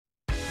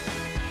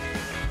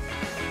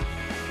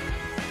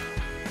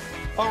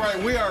All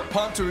right, we are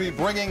pumped to be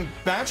bringing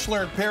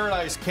Bachelor in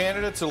Paradise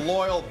Canada to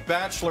loyal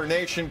Bachelor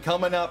Nation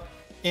coming up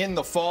in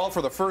the fall.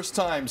 For the first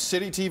time,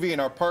 City TV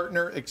and our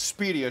partner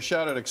Expedia,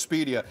 shout out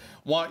Expedia,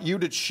 want you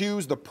to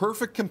choose the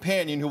perfect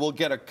companion who will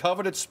get a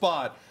coveted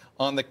spot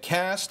on the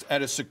cast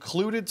at a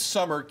secluded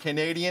summer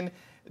Canadian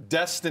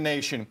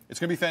destination. It's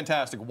going to be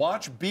fantastic.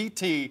 Watch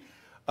BT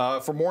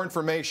for more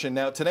information.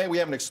 Now, today we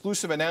have an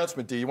exclusive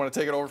announcement. Do you want to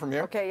take it over from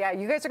here? Okay, yeah.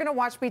 You guys are going to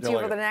watch BT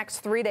over the next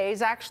 3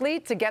 days,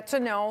 actually, to get to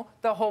know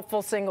the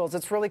hopeful singles.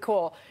 It's really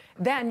cool.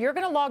 Then you're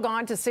going to log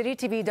on to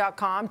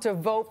citytv.com to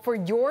vote for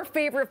your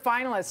favorite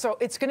finalists. So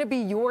it's going to be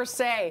your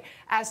say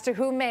as to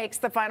who makes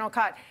the final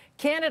cut.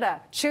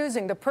 Canada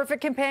choosing the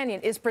perfect companion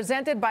is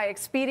presented by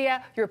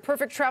Expedia, your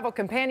perfect travel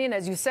companion.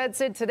 As you said,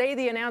 Sid, today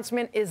the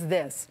announcement is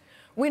this.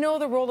 We know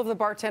the role of the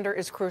bartender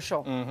is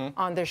crucial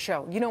on this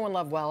show. You know and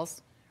love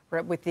Wells,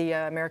 right, with the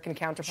American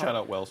counterpart. Shout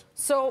out Wells.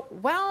 So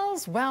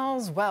Wells,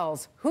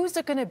 who's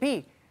it going to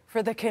be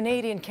for the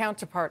Canadian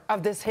counterpart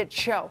of this hit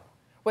show?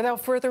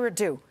 Without further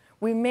ado,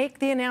 we make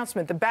the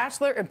announcement. The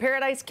Bachelor in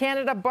Paradise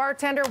Canada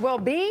bartender will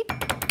be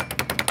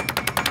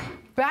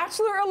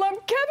Bachelor alum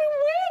Kevin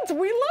Wint.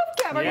 We love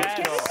Kevin. Yes.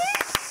 Are you kidding me?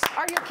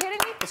 Are you kidding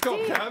me? Let's go,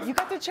 Kev. You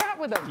got to chat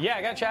with him. Yeah,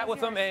 I got to chat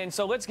with him. And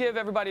so let's give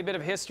everybody a bit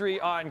of history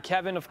on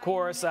Kevin, of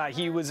course.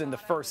 He was in the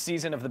first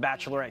season of The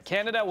Bachelorette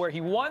Canada, where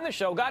he won the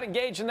show, got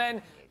engaged, and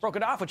then broke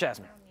it off with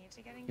Jasmine.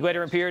 He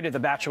later appeared at the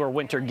Bachelor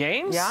Winter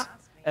Games. Yeah.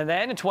 And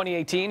then in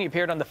 2018, he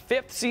appeared on the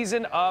 5th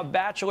season of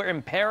Bachelor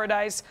in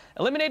Paradise,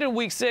 eliminated in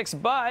week 6,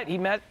 but he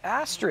met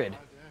Astrid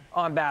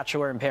on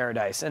Bachelor in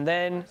Paradise. And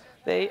then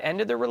they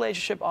ended their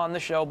relationship on the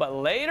show, but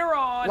later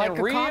on, like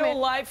in real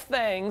life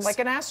things, like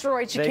an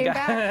asteroid, she came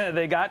back.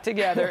 They got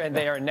together, and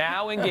they are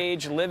now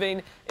engaged,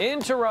 living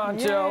in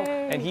Toronto.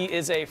 Yay. And he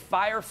is a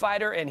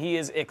firefighter, and he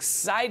is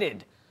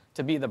excited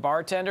to be the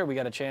bartender. We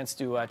got a chance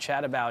to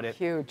chat about it.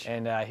 Huge.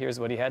 And here's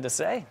what he had to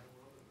say.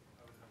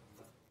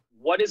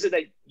 What is it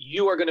that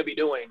you are going to be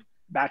doing,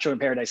 Bachelor in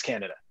Paradise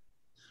Canada?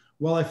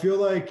 Well, I feel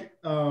like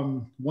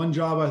one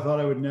job I thought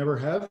I would never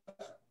have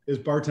is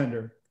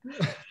bartender.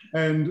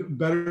 And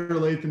better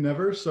late than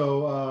never.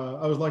 So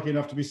I was lucky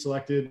enough to be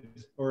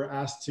selected or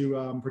asked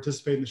to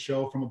participate in the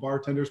show from a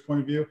bartender's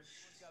point of view.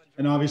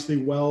 And obviously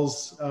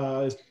Wells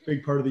is a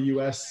big part of the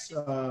US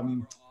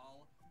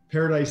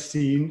Paradise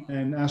scene.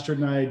 And Astrid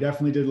and I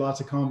definitely did lots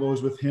of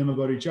combos with him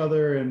about each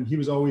other. And he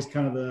was always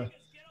kind of the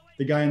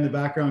guy in the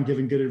background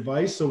giving good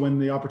advice. So when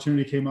the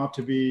opportunity came up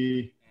to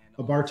be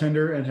a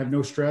bartender and have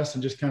no stress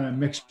and just kind of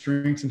mix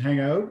drinks and hang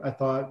out, I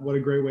thought, what a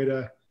great way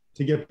to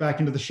get back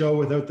into the show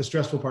without the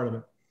stressful part of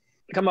it.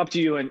 Come up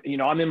to you and, you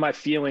know, I'm in my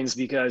feelings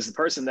because the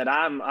person that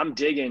I'm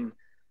digging,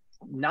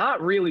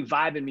 not really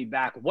vibing me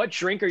back. What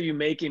drink are you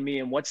making me,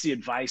 and what's the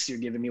advice you're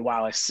giving me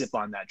while I sip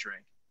on that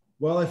drink?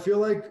 Well, I feel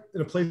like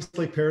in a place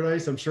like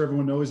Paradise, I'm sure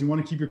everyone knows, you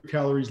want to keep your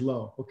calories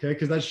low, okay?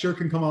 Because that sure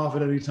can come off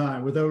at any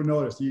time without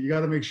notice. You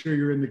got to make sure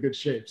you're in the good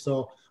shape.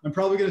 So I'm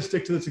probably going to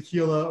stick to the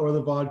tequila or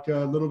the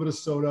vodka, a little bit of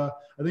soda.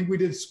 I think we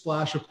did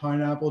splash of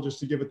pineapple just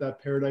to give it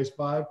that Paradise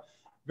vibe.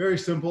 Very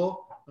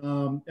simple.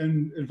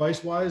 And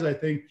advice-wise, I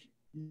think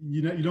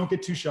you don't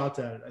get 2 shots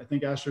at it. I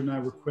think Astrid and I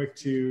were quick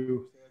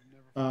to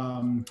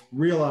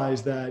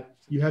realize that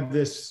you have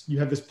this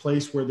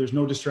place where there's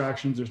no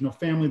distractions, there's no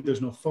family,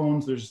 there's no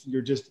phones,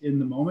 you're just in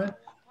the moment,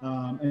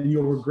 and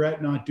you'll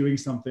regret not doing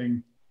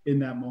something in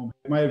that moment.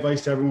 My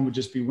advice to everyone would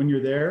just be, when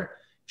you're there,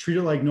 treat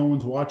it like no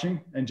one's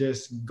watching and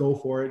just go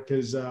for it,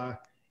 because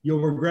you'll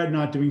regret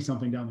not doing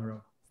something down the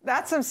road.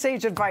 That's some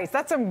sage advice.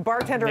 That's some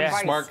bartender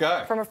advice. Smart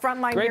guy. From a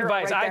frontline Great hero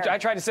advice. right there. I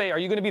tried to say, are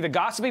you going to be the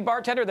gossipy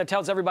bartender that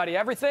tells everybody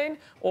everything,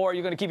 or are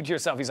you going to keep it to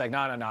yourself? He's like,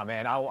 no,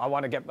 man. I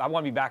want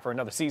to be back for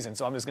another season,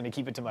 so I'm just going to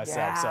keep it to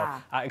myself.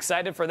 Yeah. So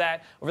excited for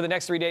that. Over the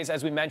next 3 days,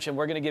 as we mentioned,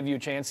 we're going to give you a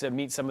chance to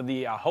meet some of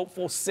the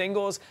hopeful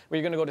singles, where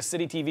you're going to go to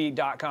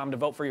citytv.com to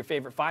vote for your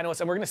favorite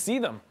finalists, and we're going to see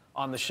them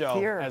on the show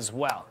as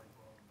well.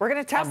 We're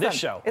going to test on this them.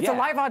 show. It's a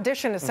live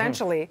audition,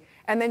 essentially,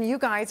 and then you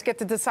guys get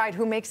to decide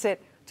who makes it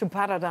to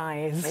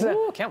Paradise.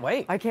 Ooh, can't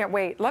wait. I can't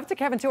wait. Love to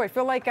Kevin, too. I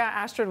feel like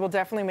Astrid will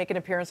definitely make an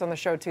appearance on the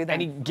show, too, then.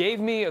 And he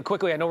gave me,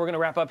 quickly, I know we're going to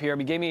wrap up here,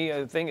 but he gave me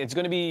a thing. It's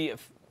going to be,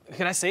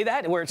 can I say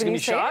that? Where it's going to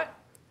be shot?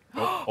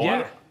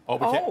 Yeah.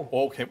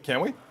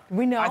 Can we?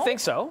 We know? I think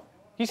so.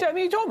 He said,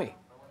 he told me.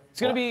 It's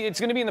going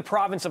to be in the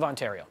province of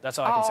Ontario. That's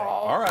all I can say.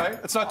 All right.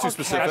 It's not too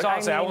specific. That's all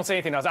I'll say. I won't say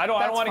anything else. I don't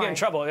want to get in fine.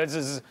 trouble. It's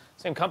the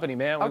same company,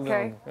 man.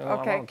 Okay. I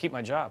want to keep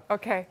my job.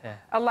 Okay. Yeah.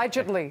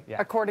 Allegedly,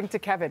 according to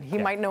Kevin. He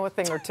might know a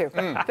thing or two.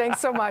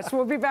 Thanks so much.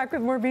 We'll be back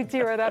with more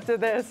BT right after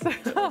this.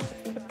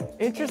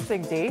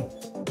 Interesting, D.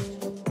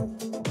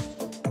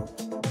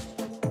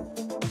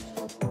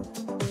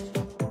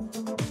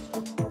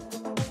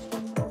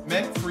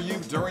 Meant for you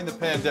during the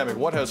pandemic.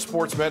 What has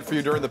sports meant for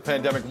you during the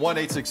pandemic?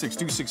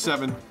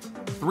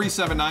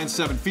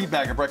 1-866-267-3797.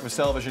 Feedback at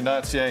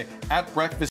breakfasttelevision.ca, at breakfast.